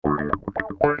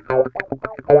Hi,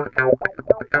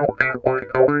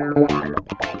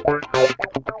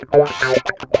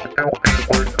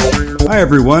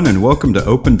 everyone, and welcome to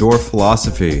Open Door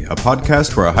Philosophy, a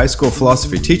podcast where a high school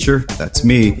philosophy teacher, that's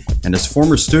me, and his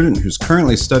former student who's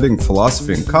currently studying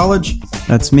philosophy in college,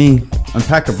 that's me,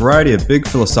 unpack a variety of big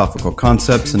philosophical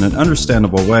concepts in an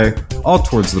understandable way, all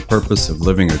towards the purpose of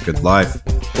living a good life.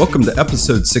 Welcome to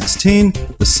episode 16,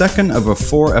 the second of a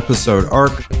 4-episode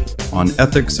arc on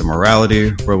ethics and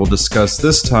morality, where we'll discuss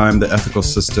this time the ethical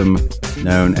system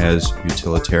known as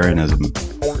utilitarianism.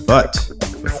 But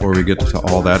before we get to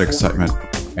all that excitement,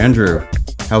 Andrew,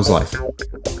 how's life?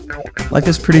 Life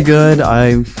is pretty good.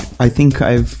 I think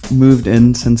I've moved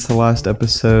in since the last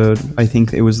episode. I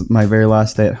think it was my very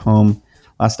last day at home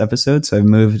last episode, so I've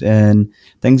moved in.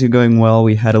 Things are going well.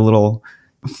 We had a little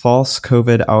false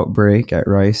COVID outbreak at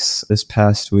Rice this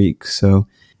past week, so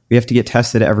we have to get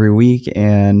tested every week,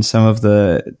 and some of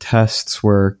the tests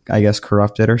were, I guess,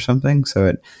 corrupted or something. So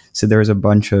it said there was a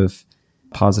bunch of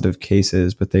positive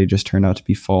cases, but they just turned out to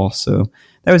be false. So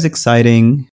that was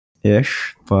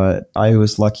exciting-ish, but I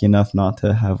was lucky enough not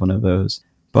to have one of those.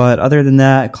 But other than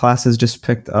that, classes just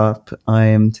picked up. I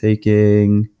am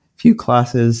taking a few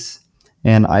classes,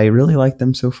 and I really like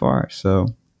them so far. So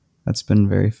that's been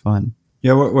very fun.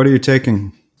 Yeah, what are you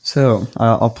taking? So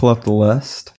I'll pull up the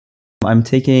list. I'm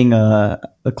taking a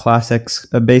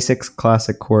basics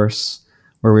classic course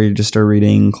where we just are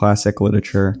reading classic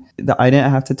literature. I didn't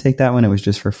have to take that one. It was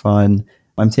just for fun.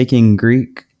 I'm taking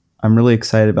Greek. I'm really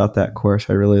excited about that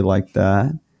course. I really like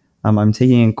that. I'm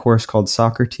taking a course called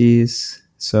Socrates.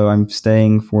 So I'm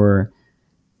staying for,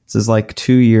 this is like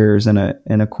 2 years in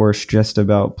a course just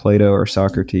about Plato or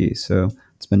Socrates. So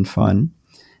it's been fun.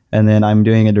 And then I'm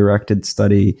doing a directed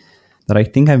study that I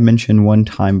think I've mentioned one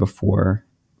time before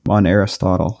on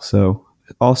Aristotle. So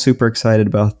all super excited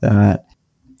about that.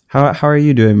 How are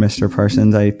you doing, Mr.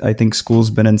 Parsons? I think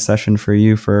school's been in session for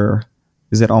you for,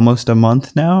 is it almost a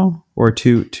month now or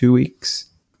two weeks?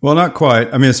 Well, not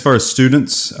quite. I mean, as far as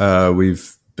students,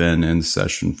 we've been in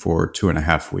session for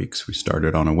 2.5 weeks. We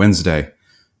started on a Wednesday,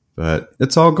 but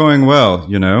it's all going well,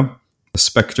 you know. The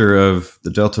specter of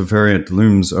the Delta variant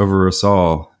looms over us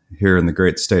all here in the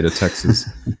great state of Texas.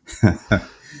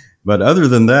 But other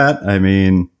than that, I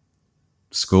mean,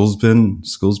 school's been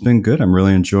good. I'm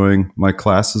really enjoying my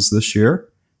classes this year,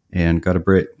 and got a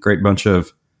great bunch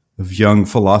of young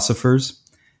philosophers.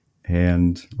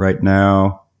 And right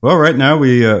now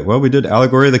we did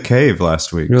Allegory of the Cave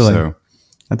last week. Really? So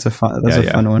that's a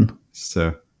fun one.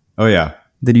 So, oh yeah.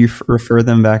 Did you refer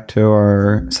them back to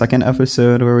our second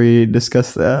episode where we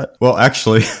discussed that? Well,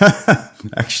 actually, I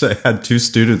had 2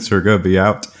 students who are going to be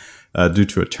out due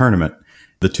to a tournament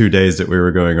the 2 days that we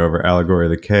were going over Allegory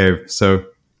of the Cave. So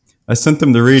I sent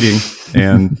them the reading,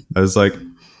 and I was like,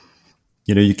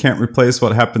 you know, you can't replace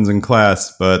what happens in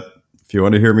class, but if you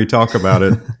want to hear me talk about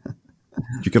it,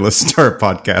 you can listen to our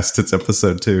podcast. It's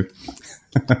episode 2.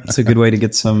 It's a good way to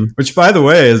get some... Which, by the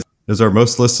way, is our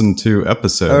most listened to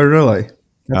episode. Oh, really?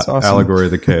 That's awesome. Allegory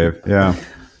of the Cave. Yeah.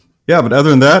 Yeah, but other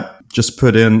than that, just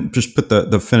put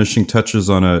the finishing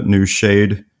touches on a new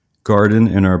shade garden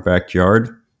in our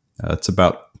backyard. It's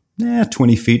about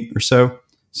 20 feet or so.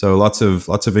 So lots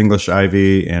of English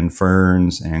ivy and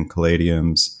ferns and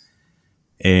caladiums.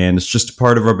 And it's just a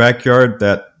part of our backyard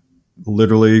that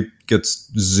literally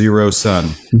gets zero sun.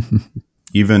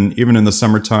 Even in the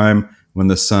summertime, when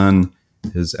the sun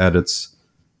is at its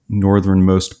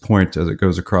northernmost point as it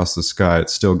goes across the sky, it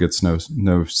still gets no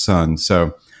sun.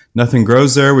 So nothing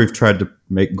grows there. We've tried to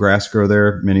make grass grow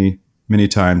there many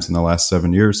times in the last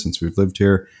 7 years since we've lived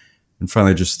here, and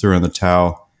finally just threw in the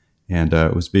towel and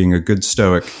was being a good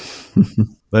stoic,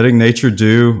 letting nature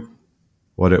do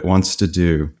what it wants to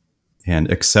do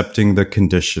and accepting the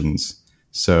conditions.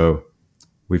 So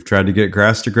we've tried to get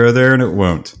grass to grow there, and it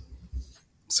won't.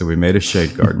 So we made a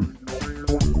shade garden.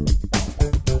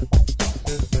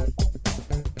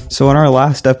 So in our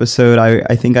last episode,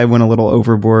 I think I went a little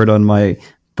overboard on my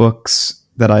books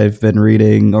that I've been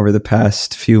reading over the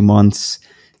past few months.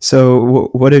 So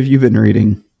what have you been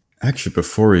reading? Actually,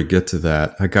 before we get to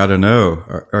that, I got to know,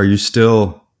 are you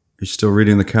still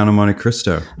reading The Count of Monte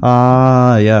Cristo?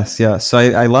 Yes. So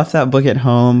I left that book at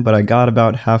home, but I got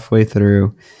about halfway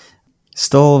through.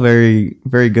 Still very,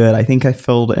 very good. I think I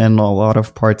filled in a lot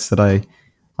of parts that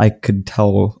I could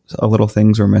tell a little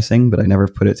things were missing, but I never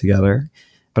put it together.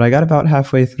 But I got about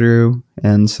halfway through,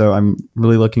 and so I'm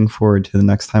really looking forward to the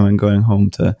next time I'm going home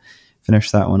to finish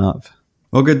that one up.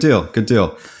 Well, good deal.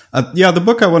 The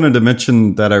book I wanted to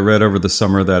mention that I read over the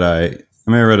summer that I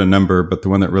read a number, but the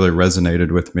one that really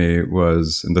resonated with me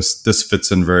was, and this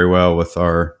fits in very well with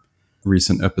our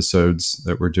recent episodes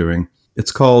that we're doing.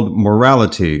 It's called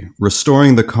Morality,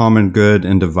 Restoring the Common Good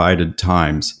in Divided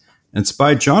Times. And it's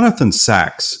by Jonathan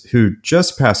Sacks, who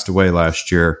just passed away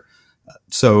last year.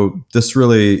 So this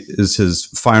really is his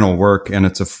final work, and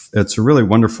it's a really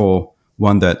wonderful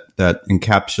one that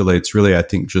encapsulates really, I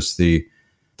think, just the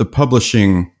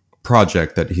publishing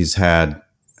project that he's had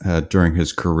during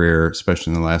his career,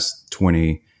 especially in the last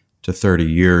 20 to 30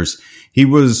 years. He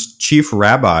was chief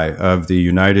rabbi of the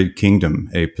United Kingdom,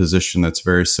 a position that's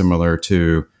very similar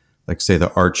to, like, say,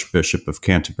 the Archbishop of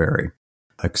Canterbury,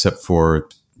 except for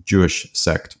Jewish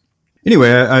sect.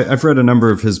 Anyway, I've read a number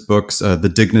of his books.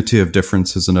 The Dignity of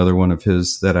Difference is another one of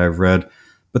his that I've read.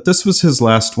 But this was his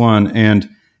last one. And,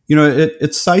 you know,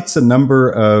 it cites a number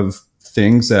of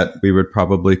things that we would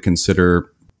probably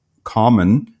consider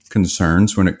common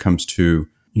concerns when it comes to,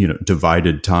 you know,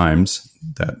 divided times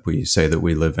that we say that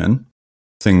we live in.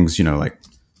 Things, you know, like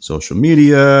social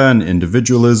media and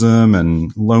individualism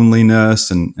and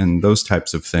loneliness and those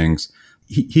types of things.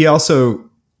 He also,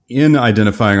 in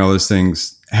identifying all those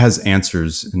things, has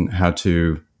answers in how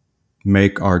to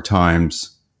make our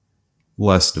times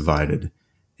less divided.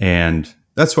 And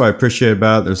that's what I appreciate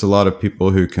about it. There's a lot of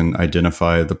people who can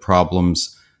identify the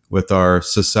problems with our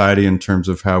society in terms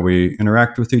of how we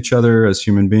interact with each other as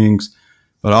human beings.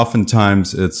 But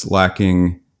oftentimes it's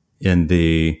lacking in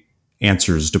the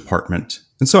answers department.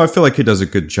 And so I feel like he does a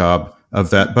good job of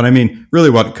that. But I mean, really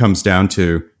what it comes down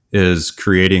to is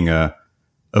creating a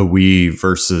we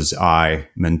versus I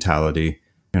mentality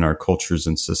in our cultures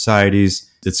and societies.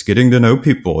 It's getting to know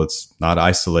people. It's not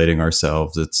isolating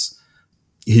ourselves.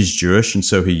 He's Jewish, and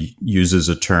so he uses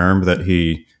a term that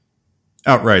he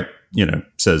outright, you know,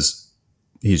 says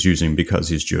he's using because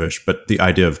he's Jewish. But the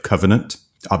idea of covenant,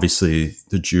 obviously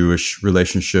the Jewish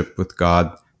relationship with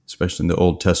God, especially in the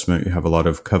Old Testament, you have a lot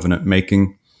of covenant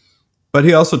making. But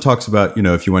he also talks about, you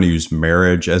know, if you want to use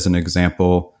marriage as an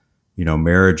example, you know,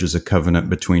 marriage is a covenant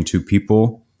between two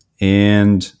people,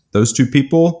 and those two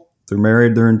people, they're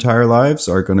married their entire lives,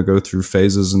 are going to go through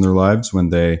phases in their lives when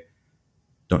they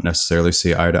don't necessarily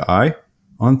see eye to eye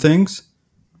on things.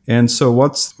 And so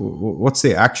what's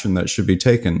the action that should be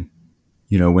taken,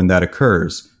 you know, when that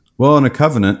occurs? Well, in a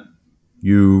covenant,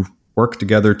 you work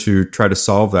together to try to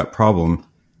solve that problem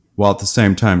while at the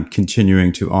same time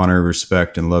continuing to honor,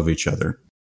 respect, and love each other.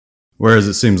 Whereas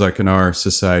it seems like in our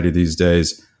society these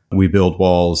days, we build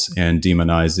walls and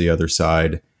demonize the other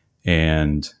side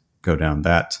and go down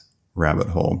that rabbit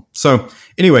hole. So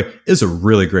anyway, it's a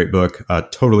really great book.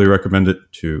 Totally recommend it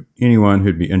to anyone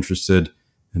who'd be interested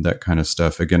in that kind of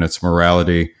stuff. Again, it's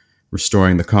Morality,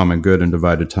 Restoring the Common Good in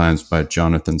Divided Times by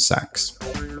Jonathan Sacks.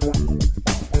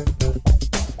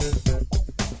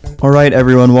 All right,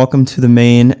 everyone, welcome to the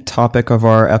main topic of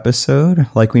our episode.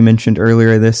 Like we mentioned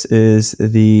earlier, this is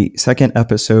the second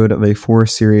episode of a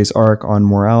 4-series arc on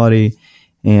morality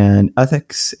and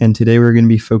ethics. And today we're going to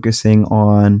be focusing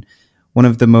on one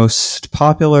of the most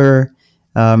popular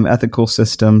ethical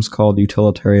systems called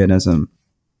utilitarianism.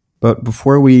 But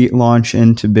before we launch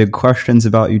into big questions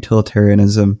about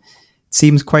utilitarianism, it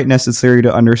seems quite necessary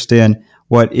to understand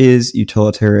what is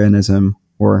utilitarianism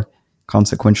or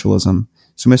consequentialism.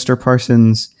 So, Mr.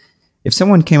 Parsons, if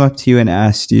someone came up to you and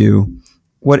asked you,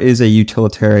 what is a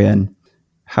utilitarian,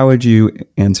 how would you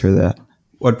answer that?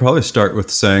 Well, I'd probably start with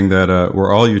saying that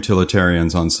we're all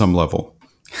utilitarians on some level.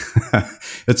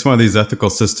 It's one of these ethical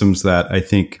systems that I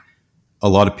think a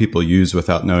lot of people use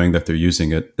without knowing that they're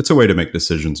using it. It's a way to make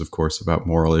decisions, of course, about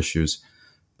moral issues.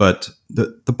 But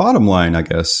the bottom line, I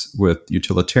guess, with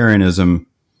utilitarianism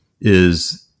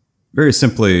is very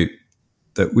simply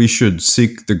that we should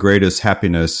seek the greatest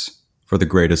happiness for the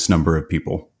greatest number of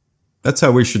people. That's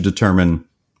how we should determine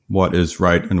what is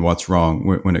right and what's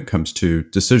wrong when it comes to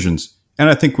decisions. And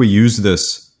I think we use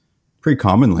this pretty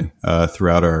commonly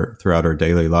throughout our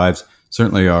daily lives.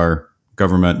 Certainly our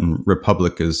government and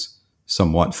republic is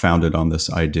somewhat founded on this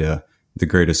idea, the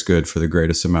greatest good for the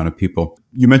greatest amount of people.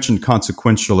 You mentioned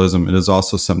consequentialism. It is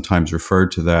also sometimes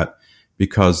referred to that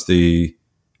because the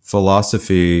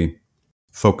philosophy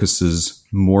focuses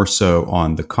more so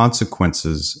on the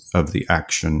consequences of the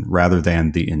action rather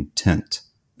than the intent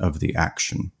of the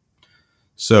action.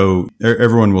 So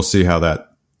everyone will see how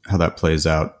that plays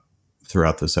out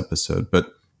throughout this episode.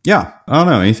 But yeah, I don't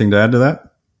know. Anything to add to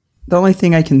that? The only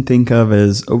thing I can think of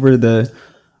is over the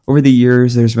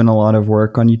years, there's been a lot of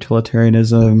work on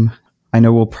utilitarianism. I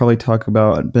know we'll probably talk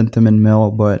about Bentham and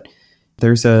Mill, but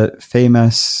there's a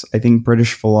famous, I think,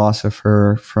 British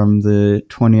philosopher from the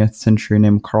 20th century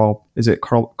named Karl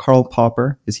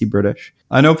Popper? Is he British?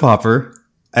 I know Popper.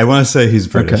 I want to say he's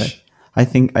British. Okay. I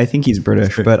think he's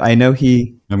British, but I know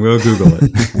he. I'm going to Google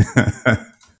it.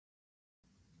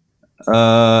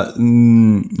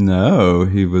 No,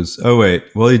 he was. Oh wait,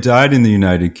 well, he died in the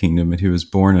United Kingdom, and he was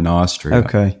born in Austria.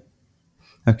 Okay.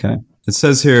 It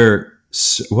says here.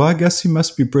 Well, I guess he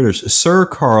must be British. Sir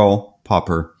Karl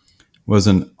Popper was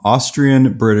an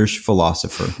Austrian-British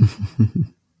philosopher.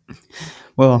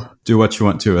 Well, do what you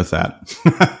want to with that.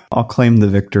 I'll claim the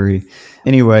victory.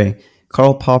 Anyway,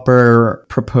 Karl Popper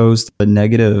proposed a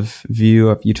negative view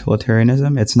of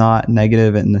utilitarianism. It's not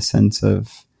negative in the sense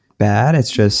of bad.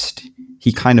 It's just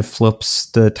he kind of flips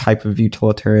the type of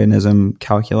utilitarianism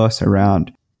calculus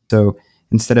around. So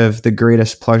instead of the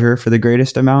greatest pleasure for the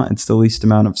greatest amount, it's the least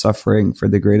amount of suffering for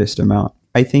the greatest amount.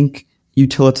 I think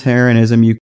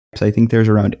utilitarianism, I think there's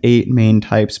around 8 main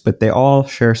types, but they all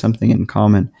share something in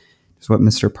common. It's what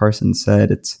Mr. Parsons said.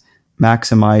 It's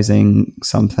maximizing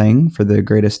something for the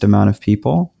greatest amount of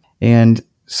people. And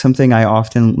something I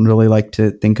often really like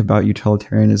to think about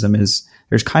utilitarianism is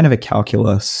there's kind of a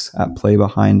calculus at play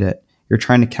behind it. You're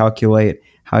trying to calculate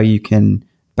how you can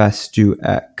best do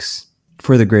X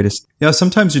for the greatest. Yeah,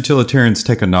 sometimes utilitarians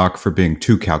take a knock for being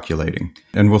too calculating.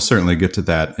 And we'll certainly get to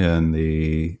that in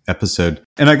the episode.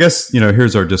 And I guess,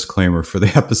 here's our disclaimer for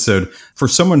the episode. For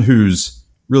someone who's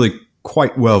really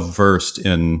quite well versed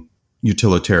in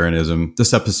utilitarianism,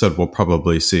 this episode will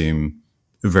probably seem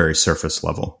very surface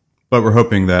level. But we're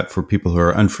hoping that for people who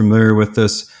are unfamiliar with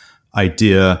this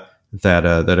idea, that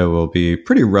it will be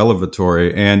pretty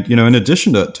revelatory. And, in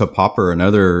addition to Popper,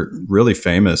 another really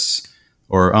famous,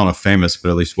 or I don't know, famous, but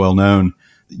at least well-known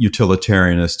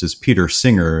utilitarianist is Peter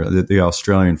Singer, the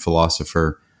Australian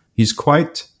philosopher. He's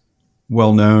quite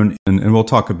well-known, and we'll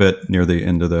talk a bit near the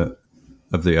end of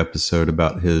the episode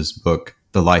about his book,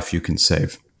 The Life You Can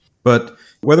Save. But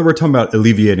whether we're talking about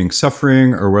alleviating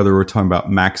suffering or whether we're talking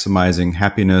about maximizing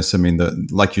happiness, I mean,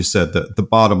 like you said, the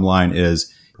bottom line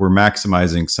is we're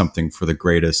maximizing something for the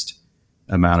greatest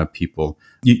amount of people.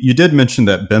 You did mention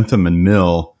that Bentham and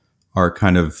Mill are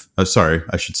kind of,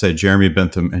 Jeremy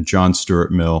Bentham and John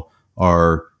Stuart Mill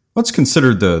are what's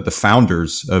considered the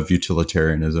founders of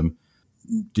utilitarianism.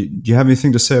 Do you have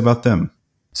anything to say about them?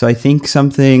 So I think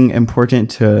something important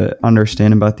to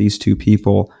understand about these two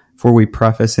people before we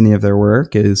preface any of their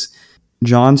work is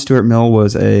John Stuart Mill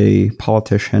was a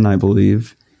politician, I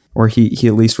believe, or he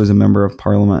at least was a member of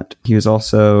parliament. He was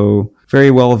also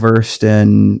very well versed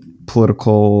in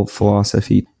political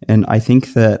philosophy. And I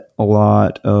think that a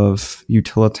lot of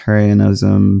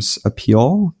utilitarianism's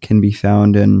appeal can be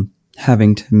found in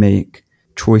having to make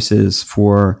choices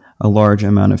for a large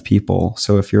amount of people.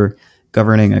 So if you're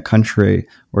governing a country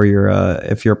or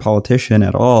if you're a politician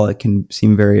at all, it can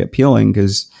seem very appealing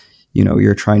because,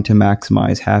 you're trying to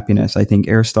maximize happiness. I think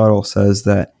Aristotle says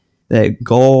that the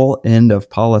goal end of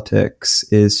politics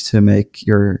is to make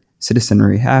your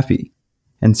citizenry happy.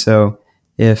 And so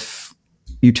if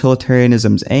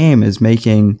utilitarianism's aim is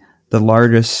making the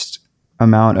largest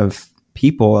amount of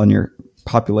people in your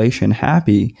population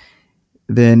happy,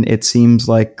 then it seems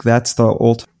like that's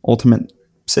the ultimate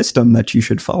system that you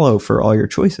should follow for all your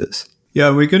choices.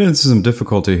 Yeah, we get into some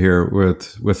difficulty here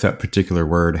with that particular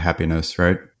word, happiness,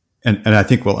 right? And I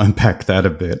think we'll unpack that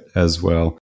a bit as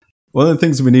well. One of the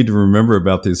things we need to remember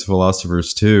about these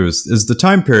philosophers, too, is the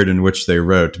time period in which they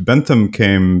wrote. Bentham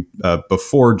came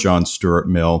before John Stuart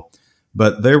Mill,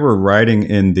 but they were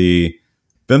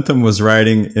Bentham was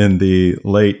writing in the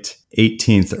late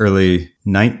 18th, early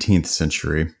 19th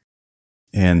century.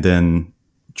 And then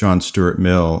John Stuart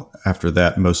Mill after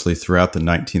that, mostly throughout the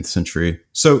 19th century.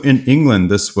 So in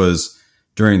England, this was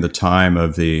during the time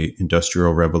of the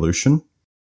Industrial Revolution,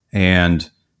 and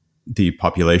the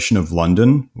population of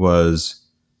London was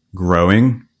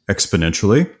growing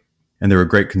exponentially. And there were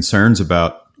great concerns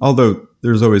about, although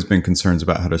there's always been concerns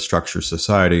about how to structure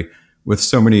society, with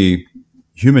so many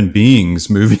human beings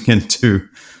moving into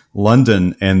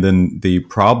London and then the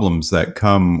problems that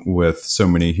come with so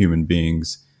many human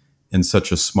beings in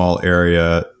such a small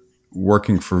area,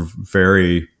 working for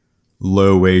very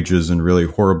low wages and really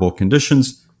horrible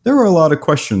conditions. There were a lot of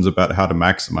questions about how to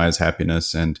maximize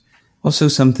happiness. And also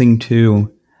something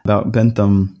too about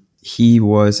Bentham, he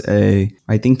was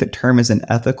I think the term is an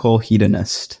ethical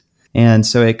hedonist. And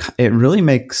so it really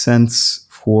makes sense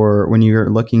for when you're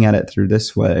looking at it through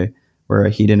this way, where a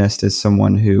hedonist is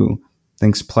someone who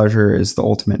thinks pleasure is the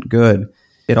ultimate good.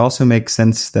 It also makes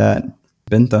sense that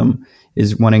Bentham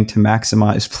is wanting to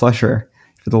maximize pleasure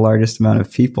for the largest amount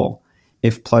of people.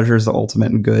 If pleasure is the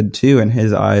ultimate good too, in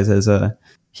his eyes as a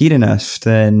hedonist,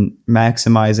 then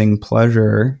maximizing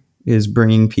pleasure is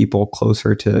bringing people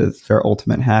closer to their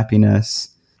ultimate happiness.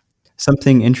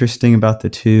 Something interesting about the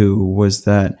two was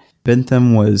that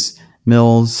Bentham was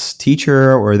Mill's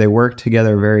teacher, or they worked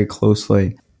together very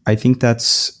closely. I think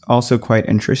that's also quite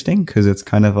interesting because it's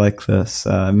kind of like this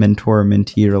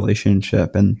mentor-mentee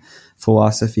relationship, and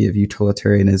philosophy of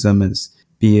utilitarianism is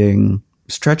being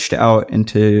stretched out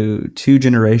into two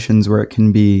generations where it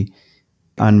can be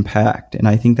unpacked. And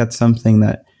I think that's something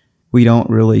that we don't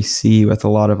really see with a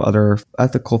lot of other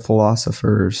ethical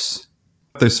philosophers.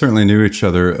 They certainly knew each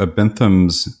other.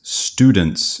 Bentham's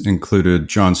students included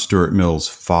John Stuart Mill's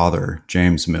father,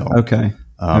 James Mill. Okay.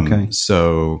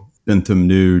 So Bentham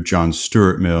knew John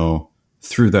Stuart Mill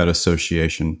through that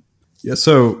association. Yeah.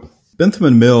 So Bentham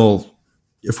and Mill,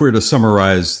 if we were to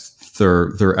summarize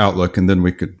their outlook, and then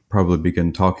we could probably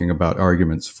begin talking about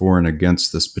arguments for and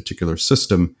against this particular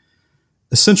system,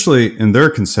 essentially in their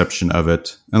conception of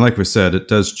it, and like we said, it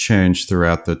does change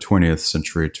throughout the 20th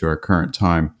century to our current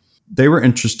time. They were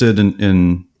interested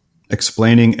in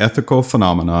explaining ethical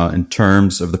phenomena in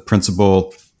terms of the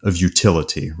principle of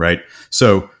utility, right?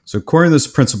 So according to this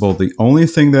principle, the only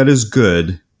thing that is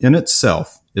good in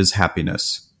itself is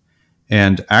happiness.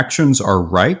 And actions are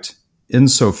right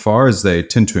insofar as they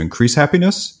tend to increase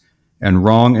happiness, and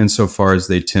wrong insofar as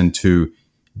they tend to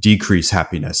decrease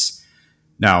happiness.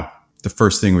 Now, the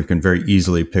first thing we can very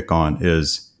easily pick on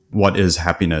is, what is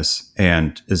happiness?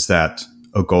 And is that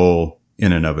a goal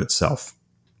in and of itself?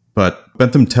 But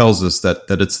Bentham tells us that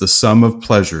it's the sum of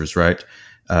pleasures, right?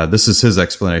 This is his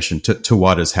explanation to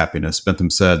what is happiness. Bentham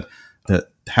said that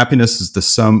happiness is the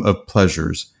sum of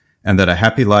pleasures, and that a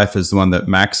happy life is the one that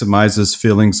maximizes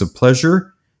feelings of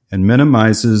pleasure and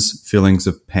minimizes feelings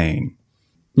of pain.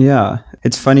 Yeah,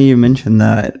 it's funny you mentioned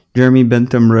that. Jeremy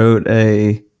Bentham wrote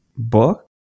a book.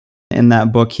 In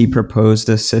that book, he proposed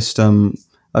a system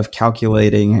of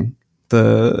calculating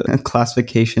the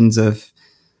classifications of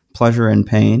pleasure and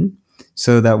pain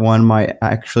so that one might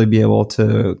actually be able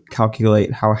to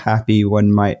calculate how happy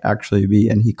one might actually be.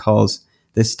 And he calls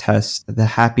this test the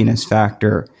happiness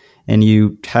factor. And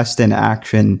you test in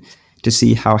action to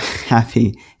see how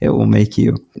happy it will make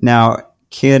you. Now,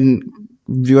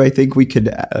 do I think we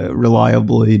could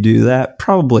reliably do that?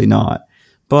 Probably not.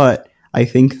 But I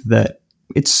think that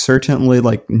it's certainly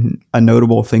like a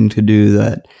notable thing to do,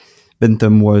 that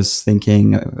Bentham was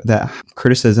thinking, that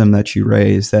criticism that you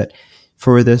raised, that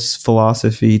for this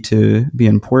philosophy to be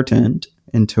important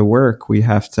and to work, we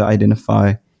have to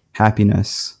identify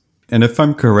happiness. And if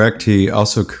I'm correct, he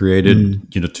also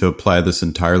created, to apply this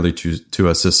entirely to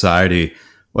a society,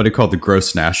 what he called the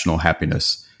gross national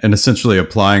happiness, and essentially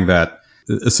applying that,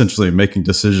 essentially making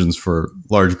decisions for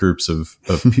large groups of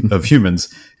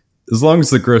humans. As long as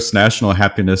the gross national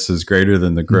happiness is greater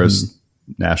than the gross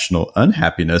national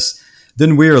unhappiness,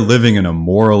 then we are living in a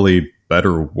morally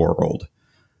better world.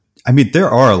 I mean, there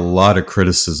are a lot of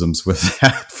criticisms with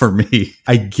that for me.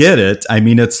 I get it. I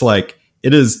mean, it's like,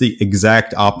 it is the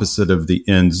exact opposite of the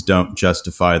ends don't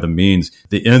justify the means.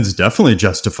 The ends definitely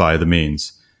justify the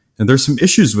means. And there's some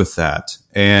issues with that.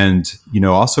 And,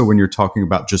 also when you're talking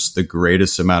about just the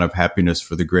greatest amount of happiness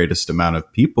for the greatest amount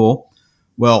of people,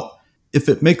 well, if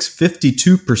it makes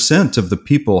 52% of the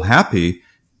people happy,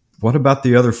 what about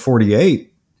the other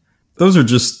 48? Those are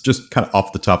just kind of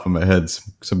off the top of my head,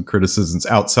 some criticisms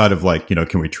outside of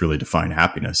can we truly define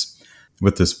happiness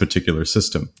with this particular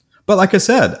system? But like I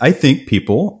said, I think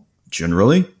people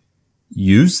generally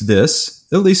use this,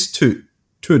 at least to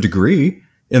a degree,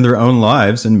 in their own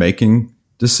lives in making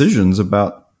decisions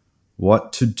about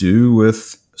what to do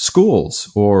with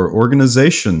schools or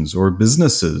organizations or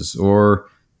businesses or,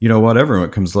 whatever. When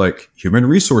it comes to like human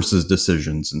resources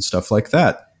decisions and stuff like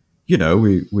that,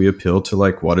 we appeal to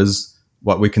like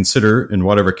what we consider in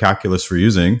whatever calculus we're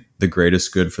using the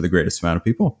greatest good for the greatest amount of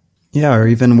people. Yeah, or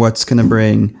even what's going to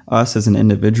bring us as an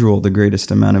individual the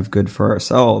greatest amount of good for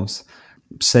ourselves.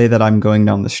 Say that I'm going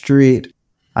down the street,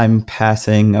 I'm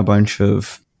passing a bunch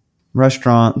of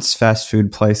restaurants, fast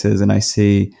food places, and I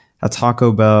see a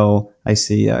Taco Bell, I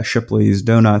see Shipley's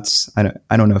Donuts. I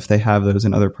don't know if they have those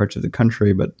in other parts of the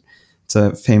country, but it's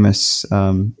a famous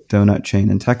donut chain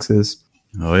in Texas.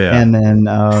 Oh, yeah. And then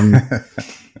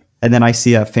and then I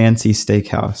see a fancy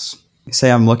steakhouse.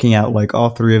 Say I'm looking at like all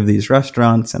three of these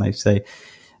restaurants and I say,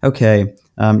 okay,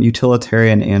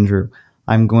 utilitarian Andrew,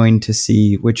 I'm going to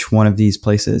see which one of these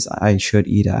places I should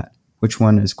eat at, which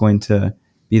one is going to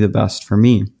be the best for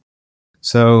me.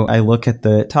 So I look at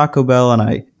the Taco Bell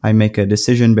and I make a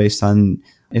decision based on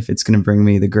if it's going to bring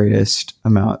me the greatest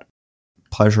amount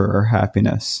of pleasure or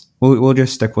happiness. We'll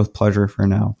just stick with pleasure for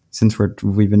now, since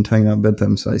we've been talking about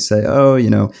Bentham. So I say,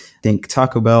 I think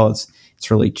Taco Bell,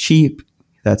 it's really cheap.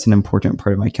 That's an important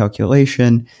part of my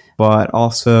calculation, but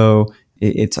also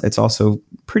it's also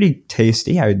pretty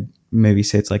tasty. I would maybe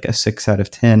say it's like a 6 out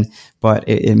of 10, but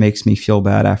it makes me feel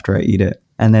bad after I eat it.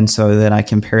 And then I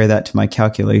compare that to my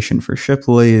calculation for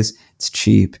Shipley's. It's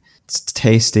cheap, it's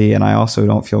tasty, and I also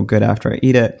don't feel good after I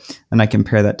eat it. And I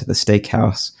compare that to the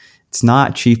steakhouse. It's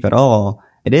not cheap at all.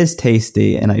 It is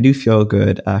tasty, and I do feel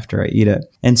good after I eat it.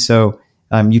 And so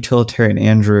utilitarian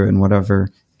Andrew and whatever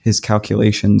his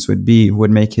calculations would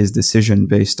make his decision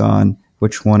based on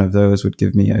which one of those would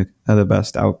give me the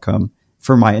best outcome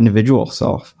for my individual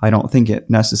self. I don't think it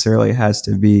necessarily has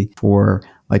to be for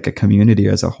like a community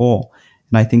as a whole.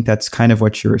 And I think that's kind of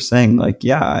what you were saying. Like,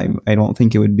 yeah, I don't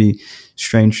think it would be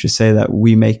strange to say that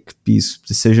we make these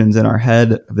decisions in our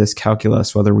head of this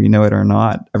calculus, whether we know it or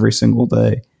not, every single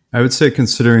day. I would say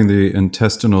considering the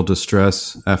intestinal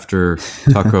distress after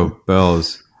Taco Bell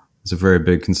is a very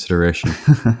big consideration.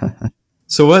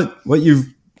 So what you've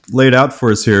laid out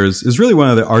for us here is really one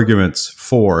of the arguments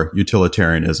for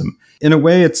utilitarianism. In a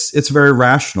way, it's very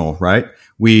rational, right?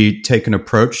 We take an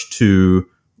approach to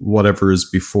whatever is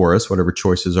before us, whatever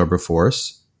choices are before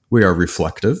us. We are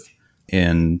reflective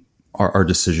in our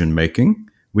decision making.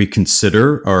 We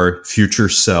consider our future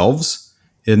selves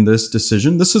in this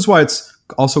decision. This is why it's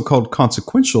also called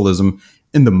consequentialism.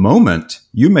 In the moment,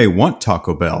 you may want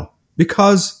Taco Bell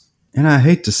because, and I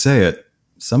hate to say it,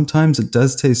 sometimes it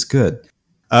does taste good.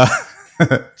 I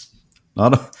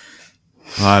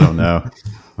don't know.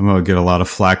 I'm going to get a lot of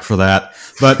flack for that.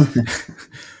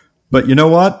 But you know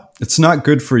what? It's not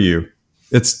good for you.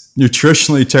 It's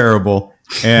nutritionally terrible,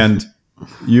 and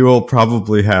you will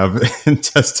probably have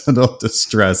intestinal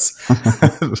distress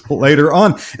later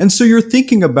on. And so you're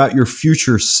thinking about your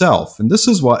future self. And this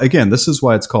is why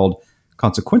it's called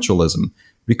consequentialism,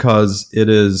 because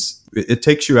it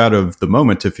takes you out of the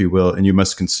moment, if you will, and you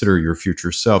must consider your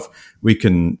future self. We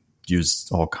can use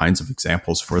all kinds of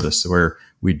examples for this where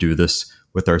we do this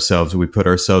with ourselves. We put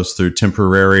ourselves through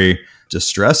temporary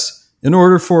distress in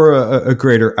order for a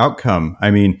greater outcome.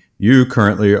 I mean, you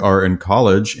currently are in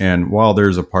college, and while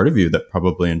there's a part of you that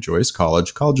probably enjoys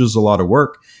college is a lot of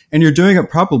work, and you're doing it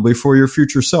probably for your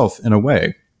future self in a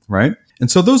way, right?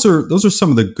 And so those are some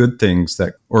of the good things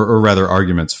that, or rather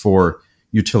arguments for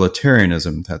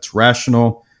utilitarianism that's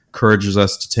rational, encourages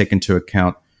us to take into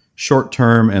account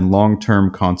short-term and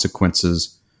long-term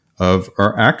consequences of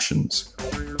our actions.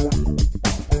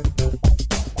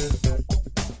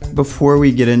 Before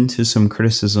we get into some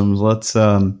criticisms, let's,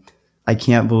 I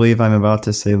can't believe I'm about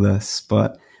to say this,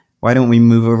 but why don't we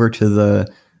move over to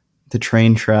the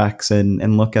train tracks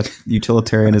and look at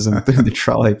utilitarianism through the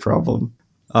trolley problem?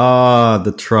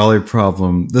 The trolley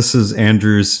problem. This is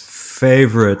Andrew's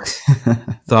favorite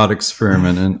thought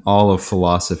experiment in all of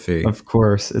philosophy. Of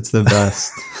course, it's the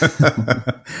best.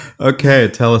 Okay,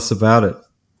 tell us about it.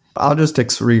 I'll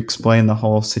just re-explain the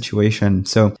whole situation.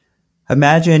 So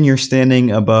imagine you're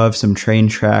standing above some train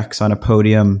tracks on a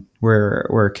podium where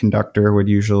a conductor would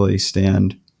usually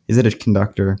stand. Is it a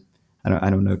conductor? I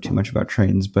don't know too much about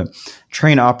trains, but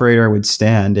train operator would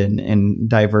stand and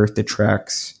divert the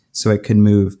tracks so it could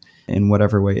move in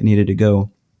whatever way it needed to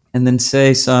go. And then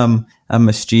say a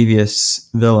mischievous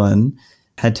villain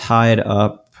had tied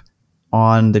up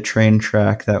on the train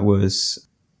track that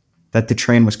the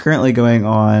train was currently going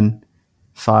on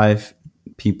 5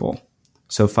 people.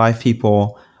 So 5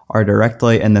 people are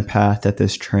directly in the path that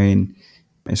this train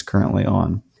is currently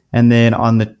on. And then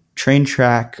on the train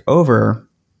track over,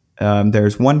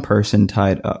 there's one person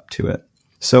tied up to it.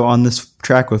 So on this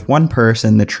track with one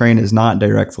person, the train is not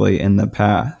directly in the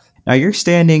path. Now you're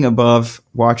standing above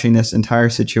watching this entire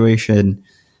situation.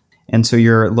 And so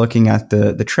you're looking at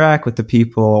the track with the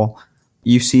people.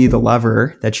 You see the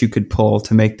lever that you could pull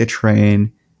to make the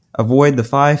train avoid the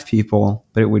 5 people,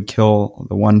 but it would kill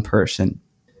the one person.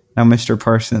 Now, Mr.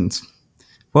 Parsons,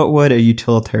 what would a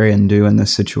utilitarian do in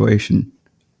this situation?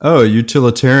 Oh, a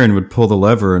utilitarian would pull the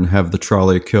lever and have the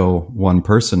trolley kill one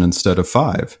person instead of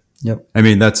 5. Yep. I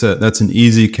mean, that's an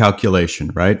easy calculation,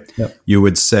 right? Yep.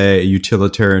 A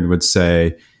utilitarian would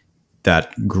say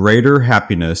that greater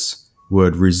happiness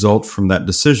would result from that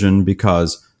decision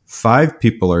because 5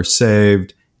 people are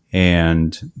saved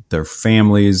and their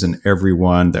families and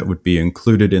everyone that would be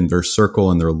included in their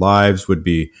circle and their lives would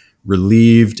be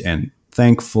relieved and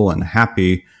thankful and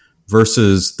happy,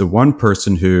 versus the one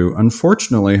person who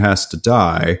unfortunately has to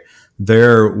die.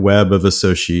 Their web of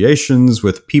associations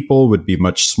with people would be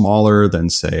much smaller than,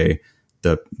 say,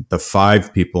 the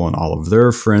 5 people and all of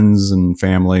their friends and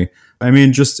family. I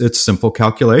mean, it's simple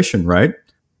calculation, right?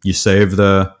 You save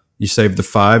the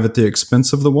 5 at the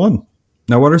expense of the 1.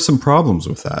 Now, what are some problems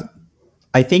with that?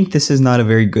 I think this is not a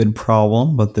very good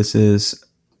problem, but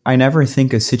I never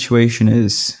think a situation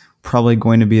is probably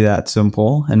going to be that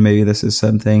simple. And maybe this is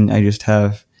something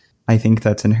I think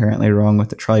that's inherently wrong with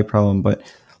the trolley problem. But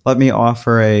let me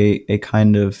offer a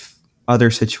kind of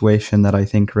other situation that I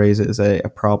think raises a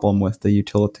problem with the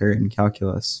utilitarian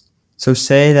calculus. So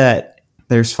say that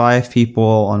there's 5 people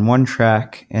on one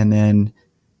track, and then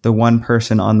the one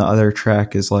person on the other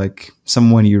track is like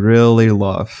someone you really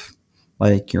love,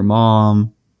 like your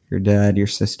mom, your dad, your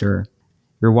sister,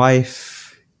 your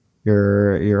wife,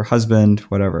 your husband,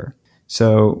 whatever.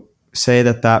 So say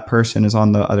that person is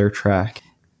on the other track.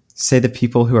 Say the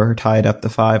people who are tied up, the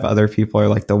 5 other people, are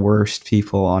like the worst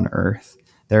people on earth.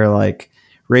 They're like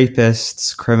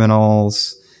rapists,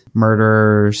 criminals,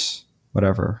 murderers,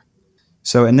 whatever.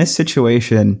 So in this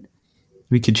situation,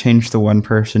 we could change the one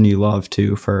person you love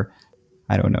for,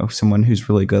 I don't know, someone who's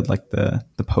really good, like the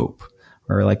Pope,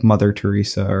 or like Mother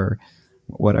Teresa, or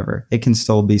whatever. It can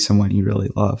still be someone you really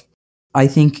love. I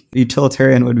think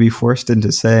utilitarian would be forced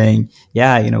into saying,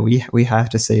 yeah, we have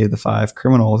to save the 5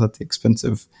 criminals at the expense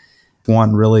of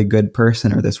one really good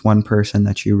person, or this one person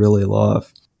that you really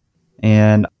love.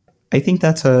 And I think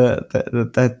that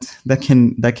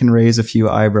can raise a few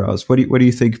eyebrows. What do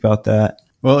you think about that?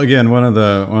 Well, again, one of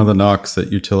the knocks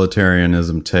that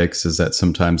utilitarianism takes is that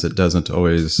sometimes it doesn't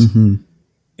always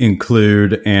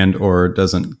include and or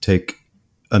doesn't take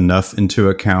enough into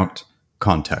account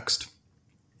context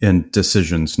in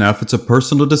decisions. Now, if it's a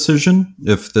personal decision,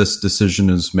 if this decision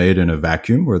is made in a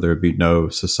vacuum where there be no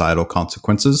societal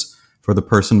consequences for the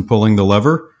person pulling the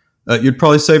lever, you'd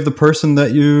probably save the person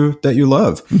that you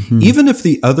love. Even if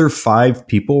the other 5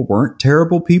 people weren't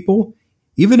terrible people,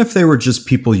 even if they were just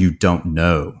people you don't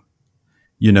know,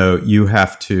 you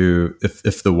have to,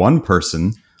 if the one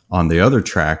person on the other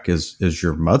track is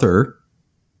your mother,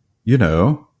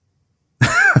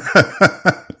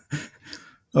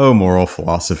 oh, moral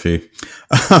philosophy.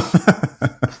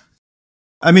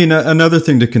 I mean, another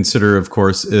thing to consider, of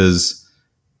course, is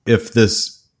if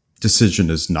this decision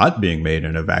is not being made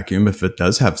in a vacuum, if it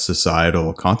does have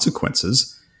societal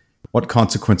consequences, what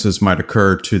consequences might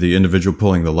occur to the individual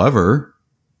pulling the lever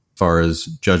as far as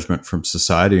judgment from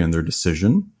society and their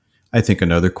decision? I think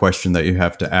another question that you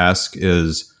have to ask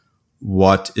is,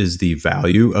 what is the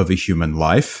value of a human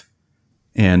life,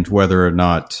 and whether or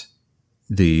not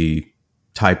the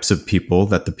types of people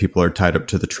that the people are tied up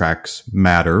to the tracks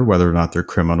matter, whether or not they're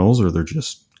criminals or they're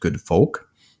just good folk.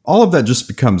 All of that just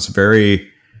becomes very,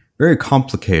 very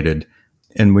complicated.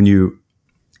 And when you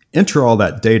enter all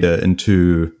that data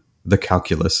into the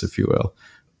calculus, if you will,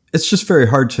 it's just very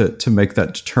hard to make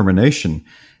that determination.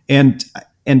 And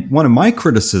one of my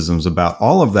criticisms about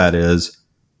all of that is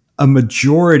a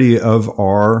majority of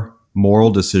our moral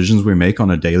decisions we make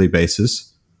on a daily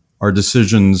basis are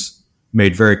decisions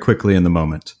made very quickly in the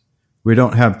moment. We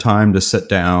don't have time to sit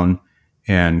down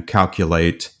and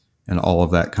calculate and all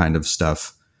of that kind of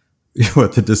stuff.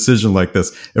 With a decision like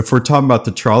this, if we're talking about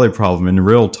the trolley problem in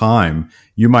real time,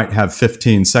 you might have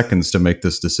 15 seconds to make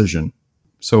this decision.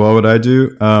 So what would I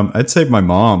do? I'd save my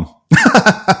mom.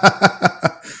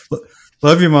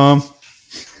 Love you, Mom.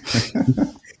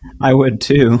 I would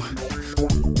too.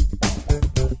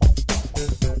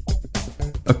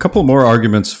 A couple more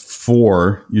arguments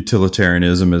for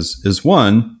utilitarianism is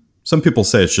one, some people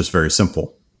say it's just very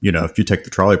simple. If you take the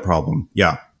trolley problem,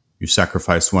 you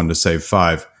sacrifice 1 to save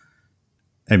 5.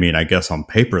 I mean, I guess on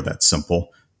paper that's simple.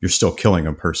 You're still killing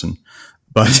a person,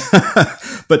 but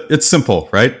but it's simple,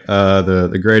 right?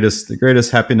 The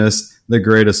greatest happiness, the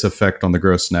greatest effect on the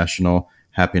gross national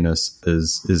happiness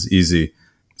is easy.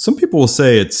 Some people will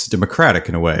say it's democratic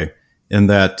in a way, in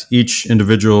that each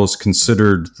individual is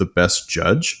considered the best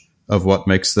judge of what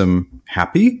makes them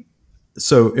happy.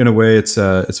 So in a way, it's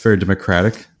very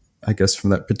democratic, I guess, from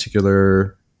that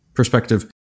particular perspective.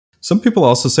 Some people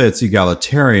also say it's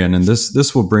egalitarian, and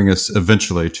this will bring us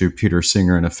eventually to Peter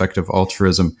Singer and effective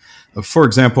altruism. For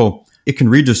example, it can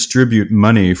redistribute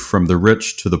money from the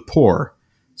rich to the poor.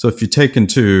 So if you take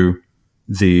into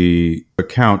the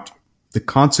account the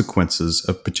consequences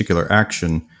of particular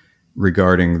action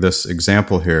regarding this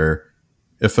example here,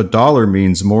 if $1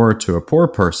 means more to a poor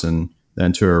person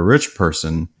than to a rich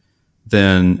person,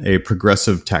 then a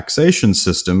progressive taxation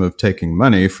system of taking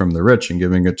money from the rich and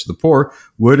giving it to the poor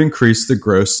would increase the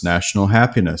gross national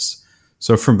happiness.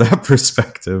 So from that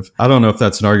perspective, I don't know if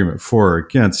that's an argument for or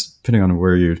against, depending on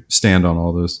where you stand on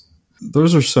all this.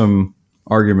 Those are some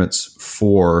arguments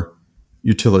for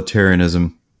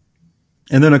utilitarianism.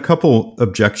 And then a couple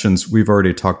objections. We've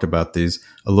already talked about these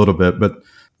a little bit, but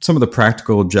some of the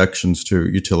practical objections to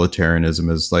utilitarianism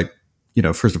is like,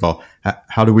 first of all,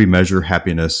 how do we measure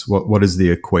happiness? What is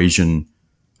the equation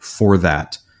for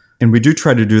that? And we do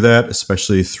try to do that,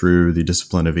 especially through the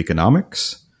discipline of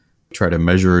economics. Try to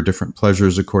measure different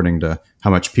pleasures according to how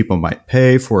much people might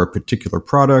pay for a particular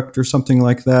product or something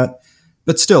like that.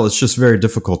 But still, it's just very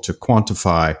difficult to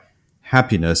quantify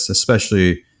happiness,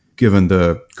 especially given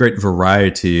the great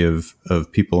variety of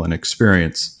people and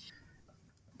experience.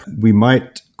 We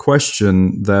might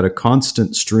question that a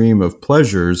constant stream of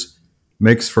pleasures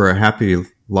makes for a happy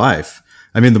life.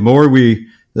 I mean,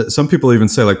 some people even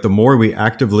say, like, the more we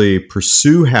actively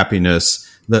pursue happiness,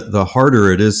 the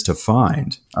harder it is to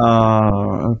find.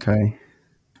 Oh, okay.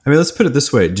 I mean, let's put it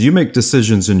this way. Do you make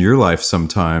decisions in your life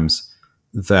sometimes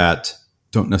that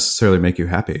don't necessarily make you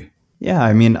happy? Yeah,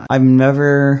 I mean, I've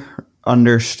never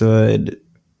understood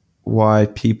why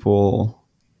people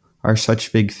are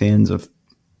such big fans of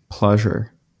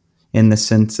pleasure, in the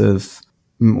sense of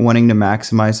wanting to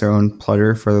maximize their own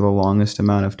pleasure for the longest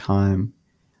amount of time.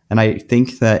 And I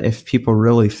think that if people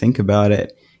really think about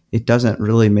it, it doesn't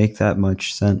really make that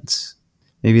much sense.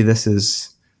 Maybe this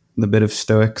is the bit of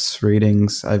Stoics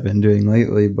readings I've been doing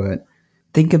lately, but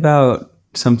think about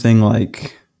something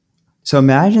like, so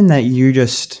imagine that you're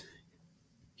just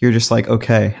like,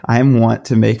 okay, I want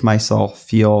to make myself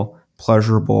feel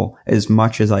pleasurable as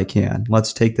much as I can.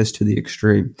 Let's take this to the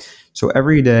extreme. So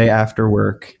every day after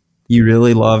work, you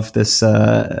really love this,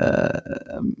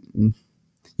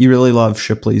 you really love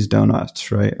Shipley's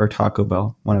Donuts, right? Or Taco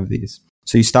Bell, one of these.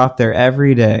 So you stop there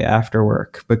every day after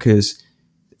work because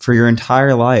for your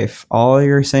entire life, all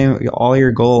your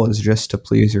goal is just to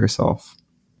please yourself.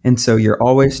 And so you're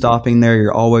always stopping there.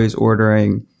 You're always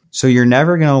ordering. So you're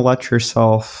never going to let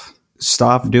yourself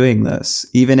stop doing this.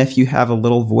 Even if you have a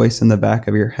little voice in the back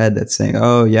of your head that's saying,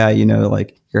 oh yeah,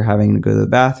 like you're having to go to the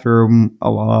bathroom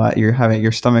a lot.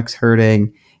 Your stomach's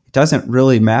hurting. It doesn't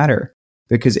really matter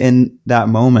because in that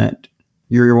moment,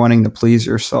 you're wanting to please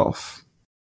yourself.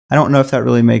 I don't know if that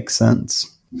really makes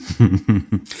sense.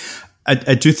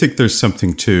 I do think there's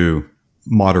something to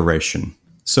moderation.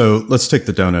 So let's take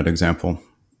the donut example.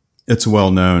 It's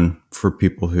well known for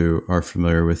people who are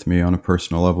familiar with me on a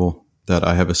personal level that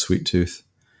I have a sweet tooth.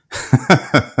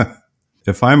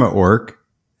 If I'm at work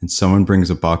and someone brings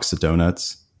a box of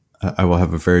donuts, I will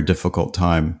have a very difficult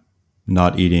time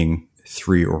not eating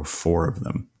 3 or 4 of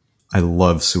them. I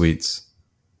love sweets,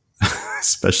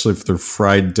 especially if they're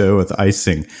fried dough with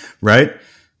icing, right?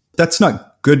 That's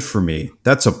not good for me.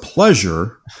 That's a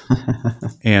pleasure,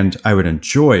 and I would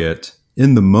enjoy it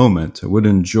in the moment. I would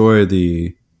enjoy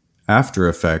the after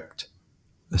effect,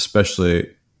 especially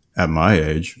at my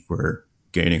age where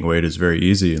gaining weight is very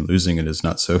easy and losing it is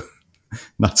not so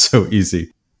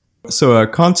easy. So a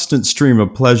constant stream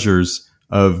of pleasures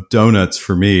of donuts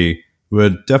for me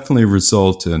would definitely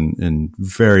result in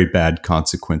very bad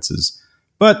consequences.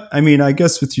 But I mean, I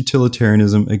guess with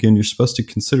utilitarianism, again, you're supposed to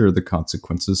consider the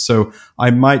consequences. So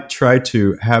I might try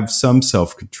to have some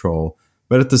self-control,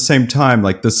 but at the same time,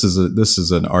 like this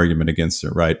is an argument against it,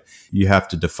 right? You have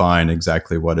to define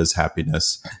exactly what is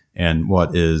happiness and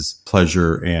what is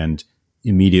pleasure and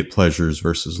immediate pleasures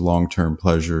versus long-term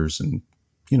pleasures and,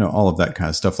 all of that kind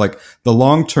of stuff. Like the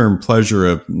long-term pleasure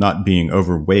of not being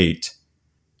overweight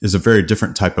is a very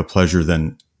different type of pleasure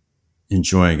than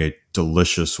enjoying a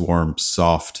delicious, warm,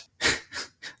 soft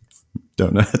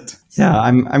donut. Yeah,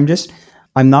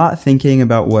 I'm not thinking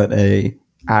about what a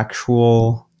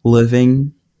actual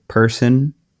living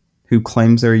person who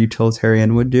claims they're a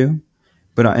utilitarian would do,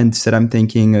 but instead I'm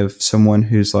thinking of someone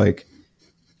who's like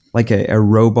a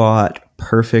robot,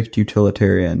 perfect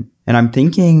utilitarian. And I'm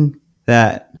thinking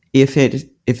that if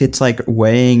it's like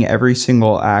weighing every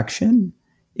single action,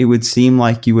 it would seem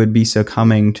like you would be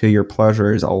succumbing to your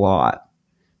pleasures a lot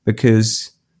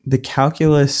because the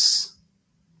calculus,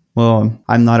 well,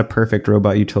 I'm not a perfect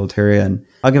robot utilitarian.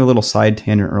 I'll give a little side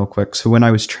tangent real quick. So when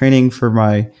I was training for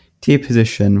my TA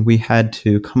position, we had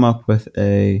to come up with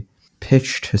a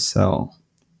pitch to sell.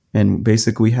 And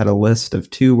basically we had a list of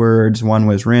 2 words. One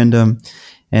was random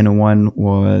and one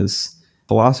was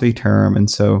philosophy term. And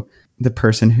so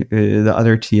the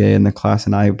other TA in the class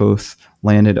and I both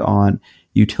landed on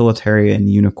utilitarian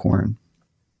unicorn.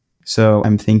 So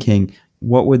I'm thinking,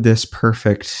 what would this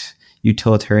perfect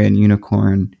utilitarian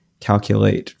unicorn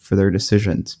calculate for their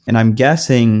decisions? And I'm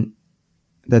guessing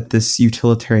that this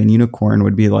utilitarian unicorn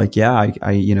would be like, yeah,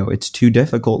 it's too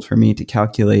difficult for me to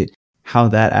calculate how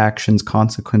that action's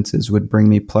consequences would bring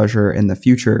me pleasure in the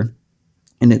future.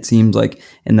 And it seems like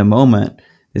in the moment,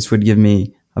 this would give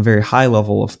me a very high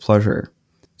level of pleasure.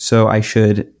 So I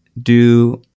should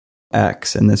do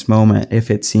X in this moment if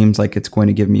it seems like it's going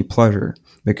to give me pleasure,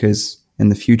 because in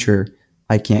the future,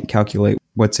 I can't calculate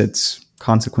what its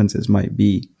consequences might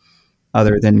be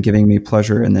other than giving me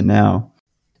pleasure in the now.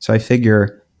 So I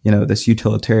figure, this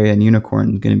utilitarian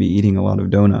unicorn is going to be eating a lot of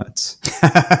donuts.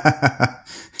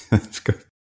 That's good.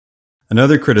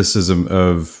 Another criticism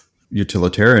of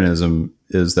utilitarianism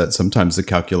is that sometimes the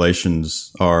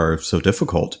calculations are so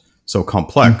difficult, so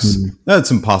complex, that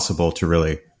it's impossible to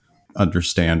really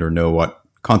understand or know what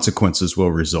consequences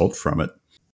will result from it.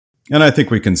 And I think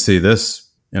we can see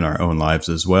this in our own lives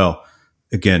as well.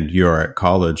 Again, you are at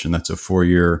college, and that's a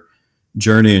 4-year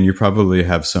journey, and you probably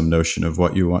have some notion of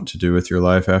what you want to do with your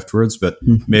life afterwards, but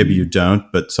maybe you don't.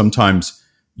 But sometimes,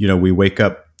 we wake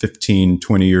up 15,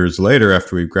 20 years later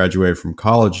after we graduated from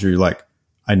college, you're like,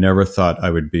 I never thought I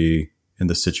would be in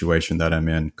the situation that I'm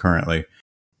in currently,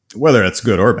 whether it's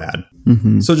good or bad.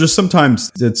 So just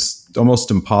sometimes it's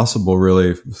almost impossible, really,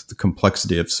 with the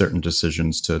complexity of certain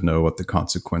decisions, to know what the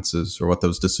consequences or what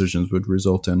those decisions would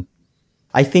result in.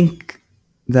 I think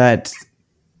that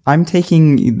I'm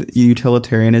taking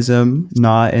utilitarianism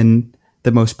not in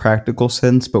the most practical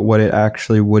sense, but what it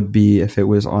actually would be if it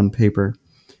was on paper.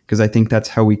 Because I think that's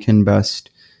how we can best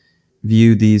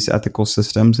view these ethical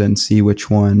systems and see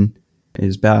which one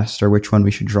is best or which one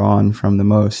we should draw on from the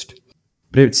most.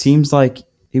 But it seems like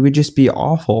it would just be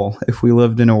awful if we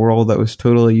lived in a world that was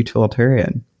totally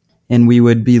utilitarian, and we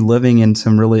would be living in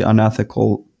some really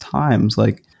unethical times.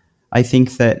 Like, I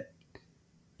think that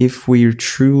if we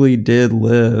truly did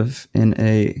live in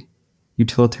a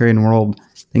utilitarian world,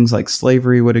 things like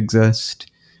slavery would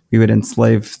exist. We would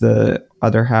enslave the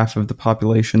other half of the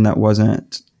population that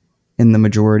wasn't in the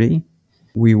majority.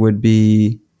 We would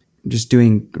be just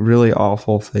doing really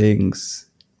awful things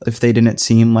if they didn't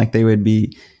seem like they would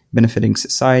be benefiting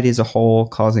society as a whole,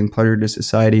 causing pleasure to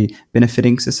society,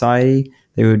 benefiting society.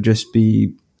 They would just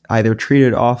be either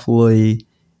treated awfully,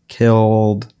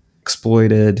 killed,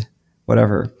 exploited,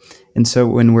 whatever. And so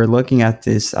when we're looking at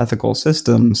these ethical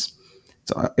systems,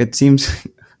 it seems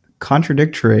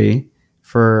contradictory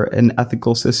for an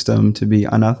ethical system to be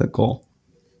unethical.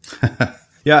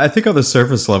 Yeah, I think on the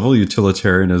surface level,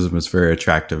 utilitarianism is very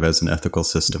attractive as an ethical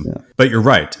system. Yeah. But you're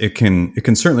right. It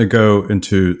can certainly go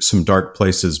into some dark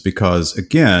places because,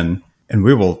 again, and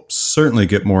we will certainly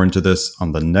get more into this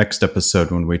on the next episode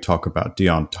when we talk about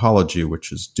deontology,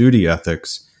 which is duty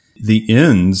ethics, the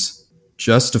ends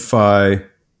justify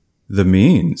the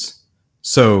means.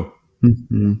 So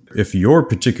if your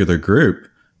particular group,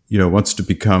 wants to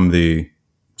become the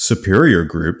superior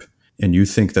group, and you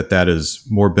think that that is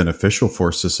more beneficial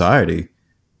for society,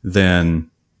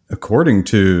 then according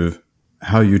to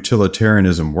how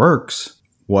utilitarianism works,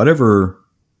 whatever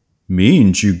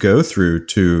means you go through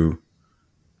to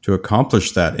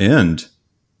accomplish that end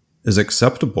is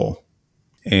acceptable.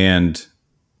 And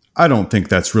I don't think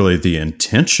that's really the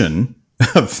intention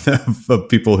of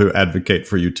people who advocate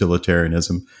for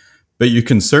utilitarianism, but you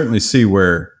can certainly see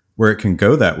where it can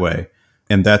go that way.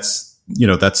 And that's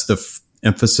the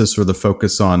emphasis or the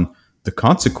focus on the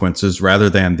consequences rather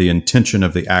than the intention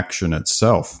of the action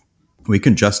itself. We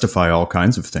can justify all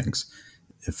kinds of things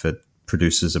if it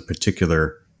produces a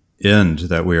particular end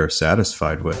that we are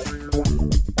satisfied with.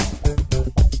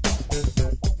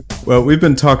 Well, we've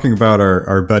been talking about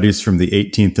our buddies from the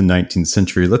 18th and 19th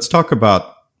century. Let's talk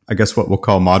about, I guess, what we'll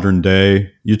call modern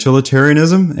day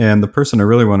utilitarianism. And the person I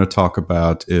really want to talk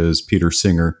about is Peter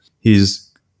Singer.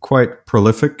 He's quite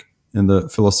prolific in the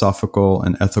philosophical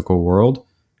and ethical world.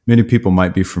 Many people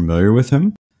might be familiar with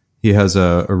him. He has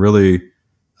a really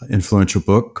influential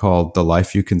book called The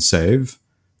Life You Can Save.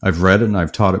 I've read it and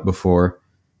I've taught it before,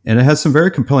 and it has some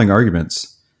very compelling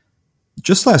arguments.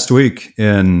 Just last week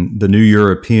in the New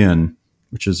European,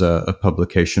 which is a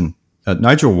publication,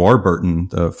 Nigel Warburton,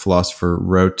 the philosopher,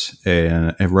 wrote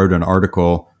an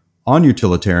article on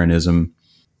utilitarianism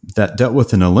that dealt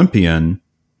with an Olympian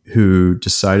who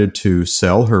decided to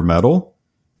sell her medal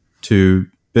to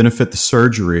benefit the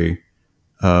surgery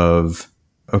of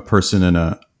a person in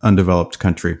an undeveloped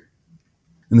country.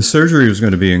 And the surgery was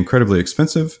going to be incredibly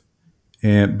expensive,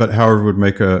 but however would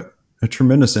make a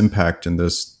tremendous impact in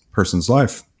this person's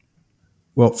life.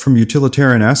 Well, from a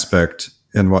utilitarian aspect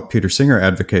and what Peter Singer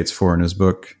advocates for in his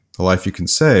book, The Life You Can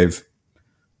Save,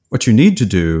 what you need to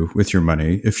do with your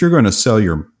money, if you're going to sell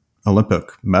your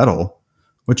Olympic medal,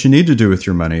 what you need to do with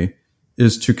your money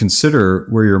is to consider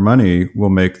where your money will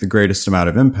make the greatest amount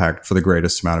of impact for the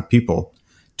greatest amount of people,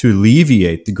 to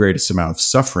alleviate the greatest amount of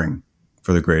suffering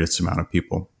for the greatest amount of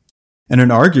people. And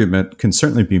an argument can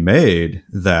certainly be made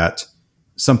that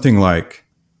something like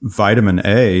vitamin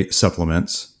A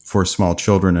supplements for small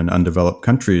children in undeveloped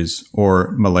countries,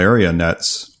 or malaria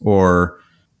nets, or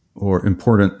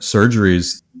important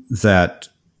surgeries, that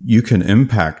you can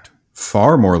impact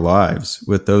far more lives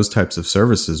with those types of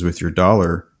services with your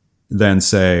dollar than,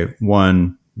 say,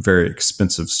 one very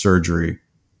expensive surgery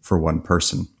for one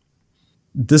person.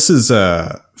 This is,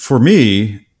 for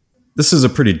me, this is a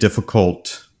pretty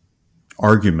difficult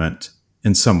argument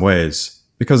in some ways,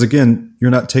 because again, you're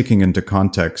not taking into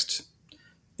context.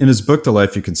 In his book, The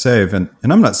Life You Can Save, and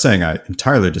I'm not saying I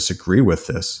entirely disagree with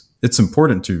this. It's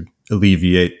important to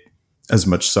alleviate as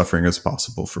much suffering as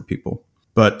possible for people.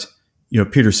 But,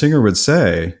 Peter Singer would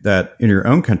say that in your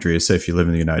own country, say if you live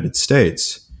in the United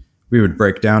States, we would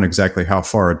break down exactly how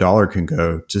far a dollar can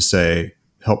go to, say,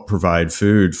 help provide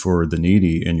food for the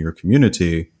needy in your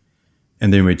community.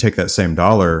 And then we take that same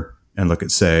dollar and look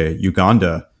at, say,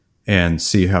 Uganda and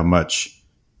see how much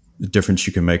difference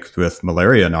you can make with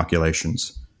malaria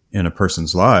inoculations in a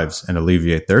person's lives and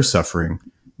alleviate their suffering.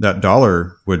 That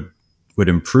dollar would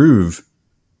improve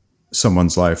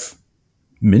someone's life,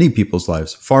 many people's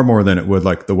lives, far more than it would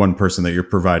like the one person that you're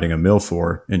providing a meal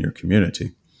for in your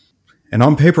community. And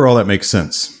on paper, all that makes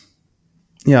sense.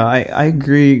 Yeah, I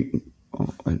agree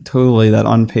totally that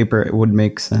on paper it would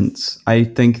make sense. I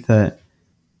think that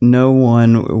no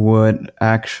one would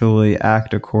actually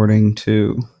act according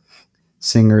to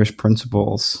Singer's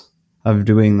principles of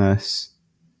doing this.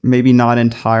 Maybe not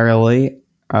entirely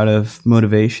out of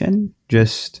motivation,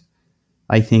 just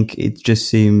I think it just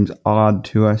seems odd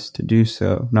to us to do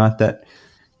so. Not that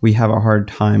we have a hard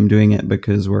time doing it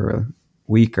because we're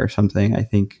weak or something. I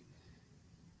think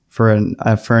for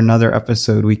another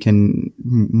episode, we can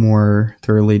more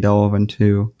thoroughly delve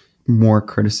into more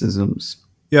criticisms.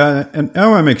 Yeah, and I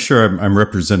want to make sure I'm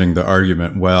representing the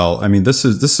argument well. I mean, this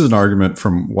is an argument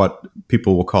from what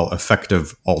people will call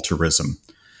effective altruism.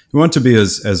 We want to be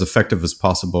as effective as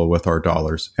possible with our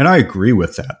dollars. And I agree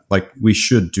with that. Like, we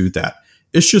should do that.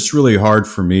 It's just really hard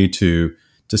for me to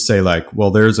say like,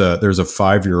 well, there's a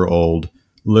 5-year-old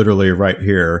literally right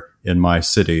here in my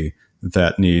city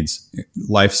that needs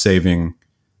life-saving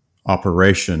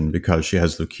operation because she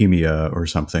has leukemia or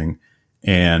something.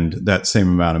 And that same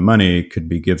amount of money could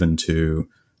be given to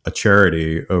a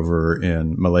charity over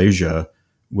in Malaysia,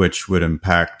 which would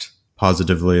impact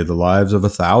positively the lives of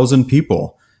 1,000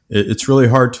 people. It's really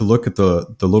hard to look at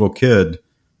the little kid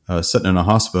sitting in a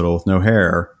hospital with no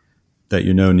hair that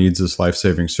needs this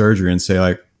life-saving surgery and say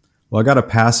like, well, I got to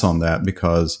pass on that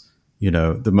because,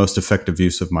 the most effective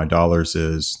use of my dollars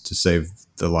is to save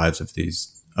the lives of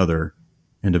these other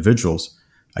individuals.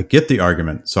 I get the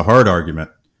argument. It's a hard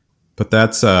argument, but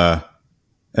that's, I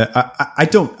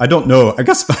don't know. I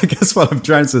guess what I'm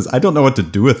trying to say is I don't know what to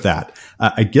do with that.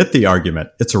 I get the argument.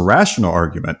 It's a rational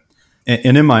argument.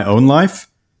 And in my own life,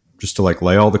 just to like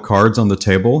lay all the cards on the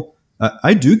table,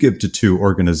 I do give to 2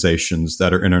 organizations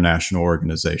that are international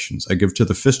organizations. I give to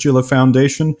the Fistula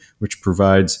Foundation, which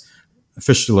provides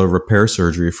fistula repair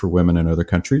surgery for women in other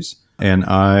countries. And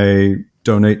I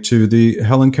donate to the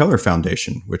Helen Keller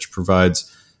Foundation, which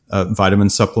provides vitamin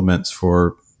supplements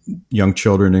for young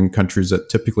children in countries that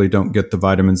typically don't get the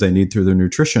vitamins they need through their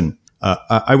nutrition.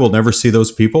 I will never see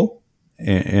those people,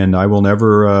 and I will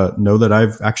never know that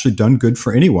I've actually done good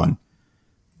for anyone.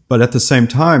 But at the same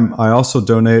time, I also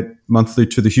donate monthly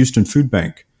to the Houston Food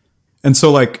Bank. And so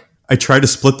like, I try to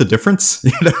split the difference,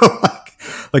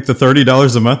 like the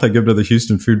 $30 a month I give to the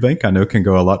Houston Food Bank, I know can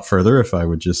go a lot further if I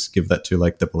would just give that to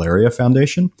like the Malaria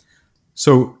Foundation.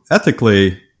 So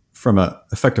ethically, from an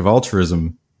effective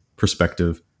altruism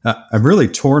perspective, I'm really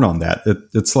torn on that.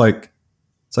 It's like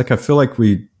I feel like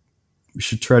we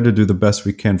should try to do the best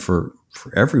we can for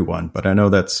everyone, but I know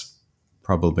that's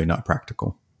probably not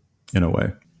practical in a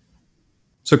way.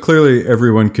 So clearly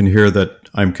everyone can hear that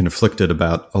I'm conflicted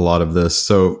about a lot of this.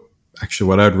 So actually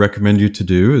what I'd recommend you to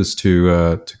do is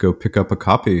to go pick up a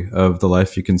copy of The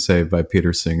Life You Can Save by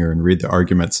Peter Singer and read the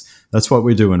arguments. That's what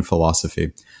we do in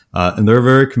philosophy. And they're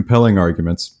very compelling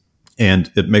arguments.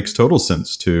 And it makes total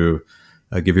sense to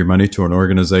give your money to an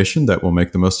organization that will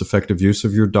make the most effective use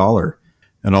of your dollar.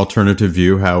 An alternative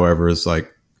view, however, is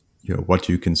like, what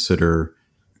do you consider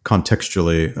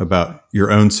contextually about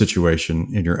your own situation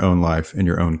in your own life, in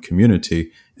your own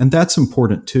community. And that's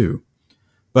important too.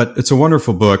 But it's a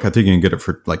wonderful book. I think you can get it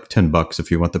for like $10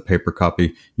 if you want the paper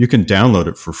copy. You can download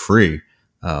it for free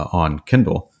on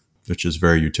Kindle, which is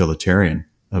very utilitarian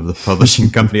of the publishing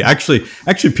company. Actually,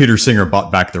 Peter Singer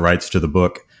bought back the rights to the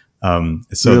book,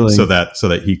 so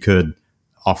that he could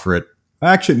offer it.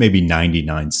 Actually, maybe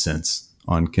 99 cents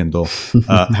on Kindle.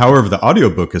 However, the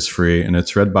audiobook is free and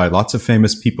it's read by lots of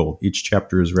famous people. Each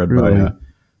chapter is read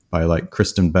by like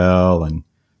Kristen Bell and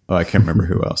I can't remember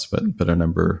who else, but a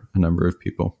number of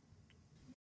people.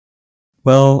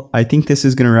 Well, I think this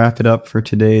is going to wrap it up for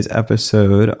today's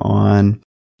episode on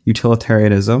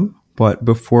utilitarianism. But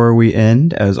before we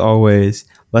end, as always,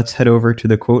 let's head over to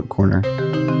the quote corner.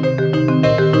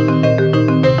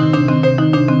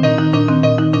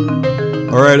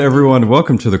 All right, everyone,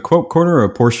 welcome to the Quote Corner, a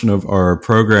portion of our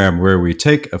program where we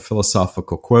take a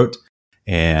philosophical quote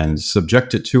and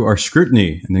subject it to our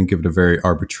scrutiny and then give it a very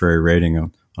arbitrary rating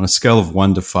on a scale of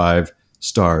 1 to 5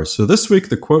 stars. So this week,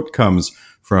 the quote comes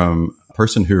from a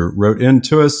person who wrote in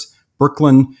to us,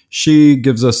 Brooklyn. She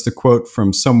gives us the quote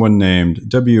from someone named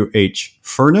W.H.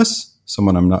 Furness,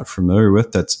 someone I'm not familiar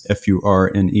with. That's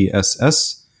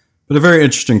Furness. But a very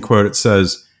interesting quote. It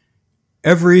says,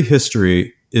 "Every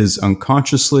history is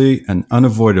unconsciously and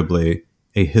unavoidably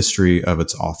a history of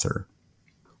its author."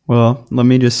 Well, let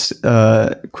me just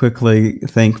quickly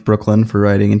thank Brooklyn for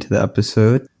writing into the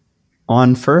episode.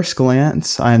 On first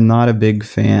glance, I'm not a big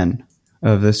fan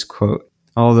of this quote,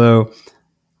 although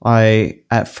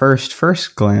at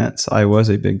first glance, I was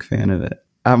a big fan of it.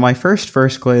 At my first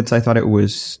glance, I thought it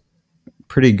was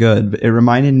pretty good, but it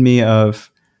reminded me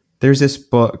of, there's this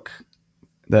book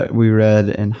that we read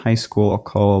in high school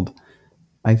called,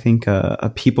 I think,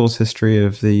 A People's History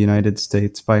of the United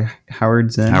States by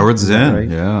Howard Zinn. Howard Zinn, right?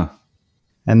 Yeah.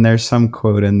 And there's some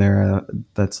quote in there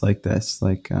that's like this,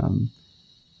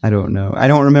 I don't know. I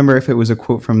don't remember if it was a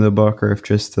quote from the book or if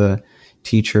just the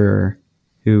teacher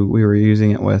who we were using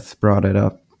it with brought it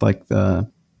up, like the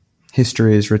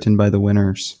history is written by the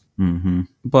winners. Mm-hmm.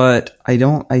 But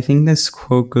I think this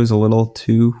quote goes a little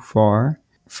too far.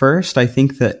 First, I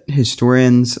think that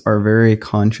historians are very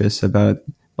conscious about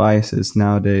biases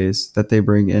nowadays that they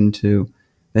bring into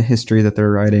the history that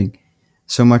they're writing,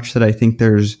 so much that I think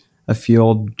there's a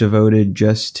field devoted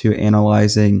just to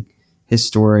analyzing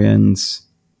historians'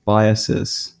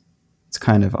 biases. It's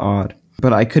kind of odd,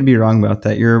 but I could be wrong about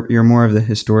that. You're more of the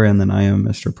historian than I am,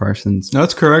 Mr. Parsons. No,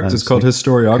 that's correct. It's called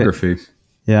historiography.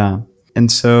 Yeah.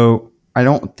 And so I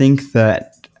don't think that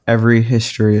every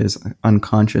history is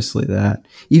unconsciously that.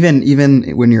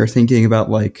 Even when you're thinking about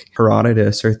like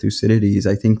Herodotus or Thucydides,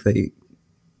 I think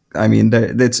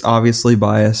it's obviously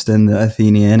biased in the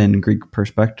Athenian and Greek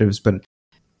perspectives, but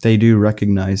they do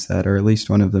recognize that, or at least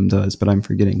one of them does, but I'm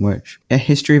forgetting which. A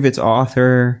history of its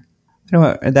author,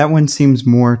 that one seems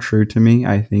more true to me.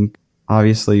 I think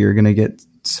obviously you're going to get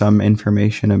some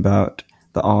information about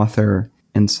the author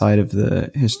inside of the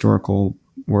historical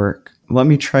work. Let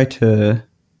me try to,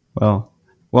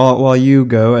 while you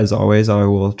go, as always, I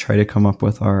will try to come up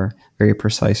with our very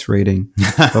precise rating.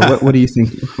 But what do you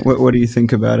think? What do you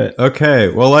think about it? Okay.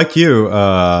 Well, like you,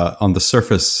 on the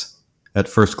surface, at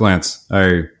first glance,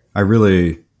 I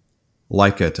really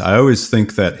like it. I always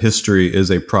think that history is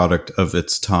a product of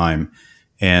its time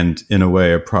and, in a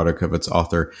way, a product of its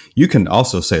author. You can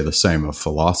also say the same of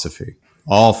philosophy.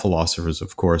 All philosophers,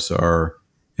 of course, are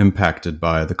impacted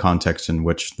by the context in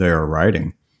which they are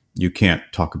writing. You can't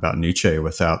talk about Nietzsche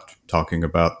without talking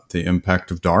about the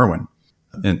impact of Darwin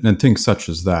and things such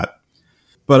as that.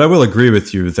 But I will agree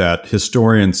with you that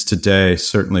historians today,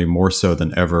 certainly more so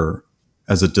than ever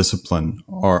as a discipline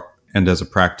and as a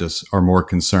practice, are more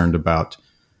concerned about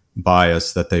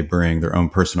bias that they bring, their own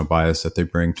personal bias that they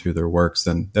bring to their works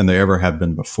than they ever have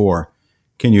been before.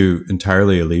 Can you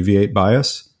entirely alleviate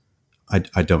bias?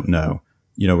 I don't know.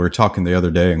 We were talking the other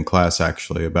day in class,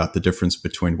 actually, about the difference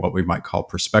between what we might call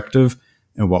perspective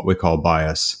and what we call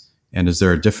bias. And is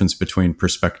there a difference between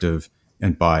perspective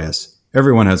and bias?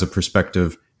 Everyone has a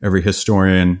perspective, every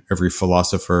historian, every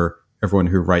philosopher, everyone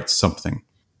who writes something.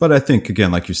 But I think,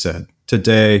 again, like you said,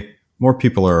 today, more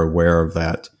people are aware of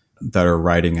that are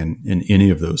writing in any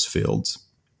of those fields.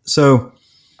 So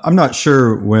I'm not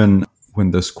sure when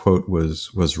this quote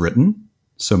was written.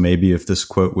 So maybe if this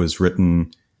quote was written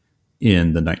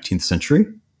in the 19th century,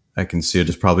 I can see it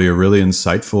as probably a really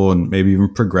insightful and maybe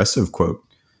even progressive quote.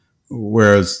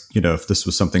 Whereas, if this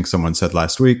was something someone said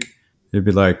last week, it'd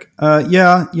be like,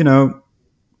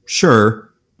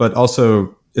 sure, but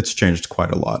also it's changed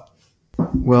quite a lot.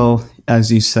 Well,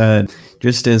 as you said,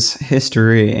 just as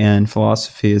history and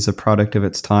philosophy is a product of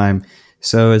its time,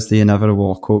 so is the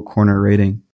inevitable quote corner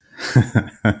rating.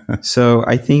 So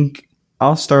I think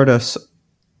I'll start us.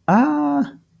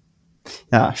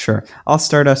 Sure. I'll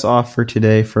start us off for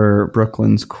today for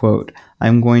Brooklyn's quote.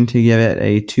 I'm going to give it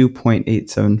a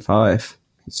 2.875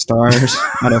 stars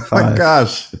out of 5. Oh my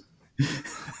gosh.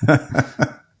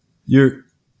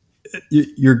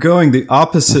 You're going the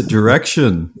opposite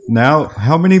direction. Now,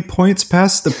 how many points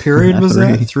past the period was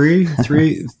that? Three.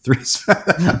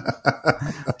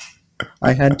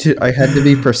 I had to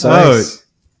be precise. Oh,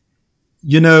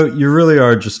 you really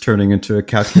are just turning into a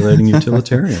calculating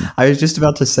utilitarian. I was just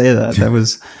about to say that.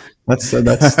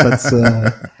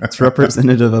 That's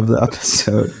representative of the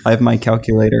episode. I have my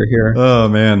calculator here. Oh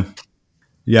man.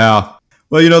 Yeah.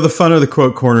 Well, the fun of the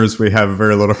quote corner is we have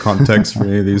very little context for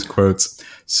any of these quotes.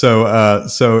 So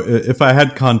if I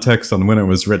had context on when it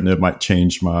was written, it might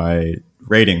change my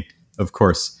rating, of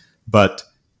course. But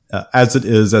as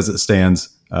it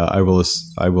stands, I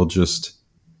will just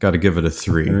got to give it a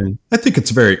 3. Okay. I think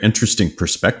it's a very interesting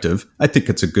perspective. I think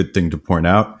it's a good thing to point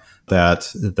out that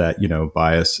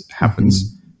bias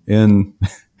happens in.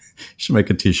 Should make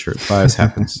a T-shirt. Bias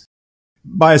happens.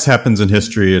 Bias happens in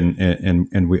history,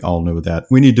 and we all know that.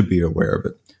 We need to be aware of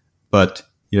it. But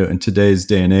in today's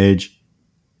day and age,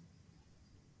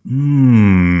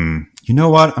 you know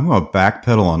what? I'm going to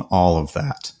backpedal on all of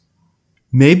that.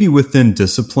 Maybe within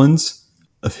disciplines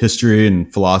of history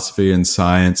and philosophy and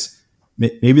science,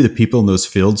 maybe the people in those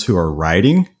fields who are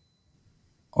writing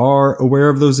are aware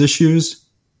of those issues.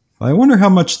 I wonder how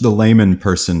much the layman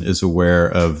person is aware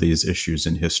of these issues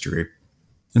in history.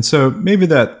 And so maybe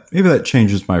that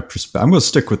changes my perspective. I'm going to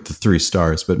stick with the 3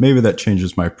 stars, but maybe that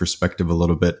changes my perspective a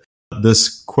little bit.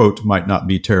 This quote might not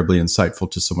be terribly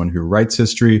insightful to someone who writes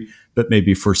history, but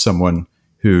maybe for someone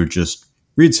who just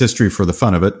reads history for the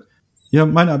fun of it,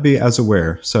 might not be as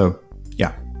aware. So,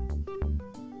 yeah.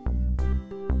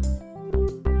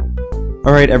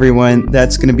 All right, everyone,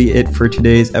 that's going to be it for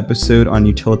today's episode on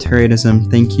utilitarianism.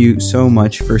 Thank you so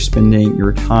much for spending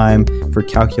your time, for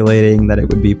calculating that it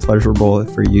would be pleasurable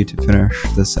for you to finish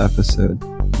this episode.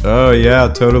 Oh, yeah,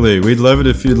 totally. We'd love it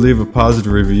if you'd leave a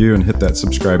positive review and hit that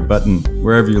subscribe button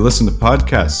wherever you listen to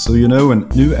podcasts so you know when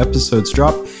new episodes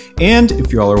drop. And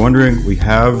if you all are wondering, we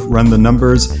have run the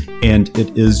numbers, and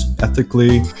it is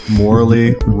ethically,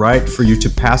 morally right for you to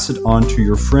pass it on to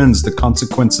your friends. The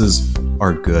consequences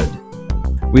are good.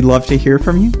 We'd love to hear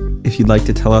from you. If you'd like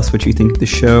to tell us what you think of the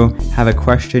show, have a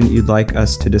question you'd like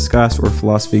us to discuss, or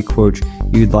philosophy quote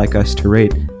you'd like us to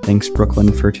rate, thanks,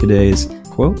 Brooklyn, for today's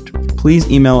quote.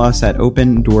 Please email us at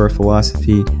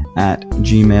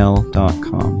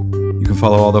opendoorphilosophy@gmail.com. You can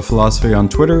follow All the Philosophy on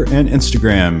Twitter and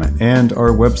Instagram, and our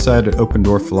website at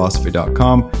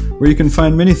opendoorphilosophy.com, where you can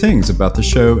find many things about the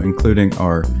show, including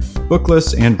our book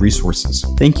lists and resources.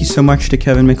 Thank you so much to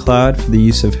Kevin MacLeod for the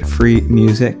use of free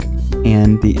music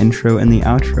and the intro and the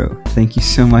outro. Thank you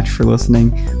so much for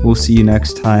listening. We'll see you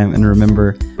next time. And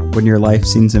remember, when your life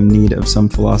seems in need of some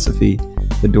philosophy,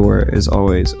 the door is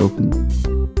always open.